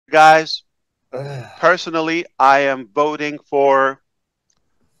guys, personally, I am voting for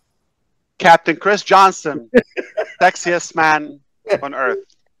Captain Chris Johnson, sexiest man on earth.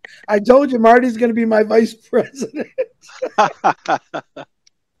 I told you Marty's going to be my vice president.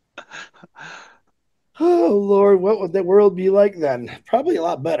 Oh Lord, what would the world be like then? Probably a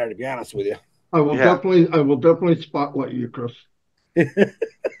lot better, to be honest with you. I will definitely spotlight you, Chris.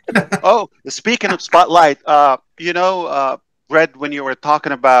 Oh, speaking of spotlight, you know, Red, when you were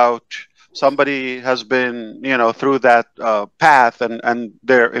talking about somebody has been, you know, through that path and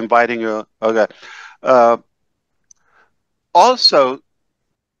they're inviting you. Okay. Also,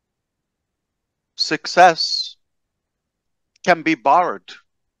 success can be borrowed.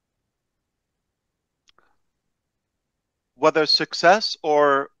 Whether success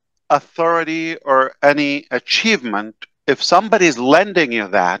or authority or any achievement, if somebody's lending you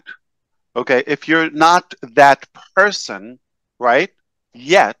that, okay, if you're not that person, right,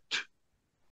 yet,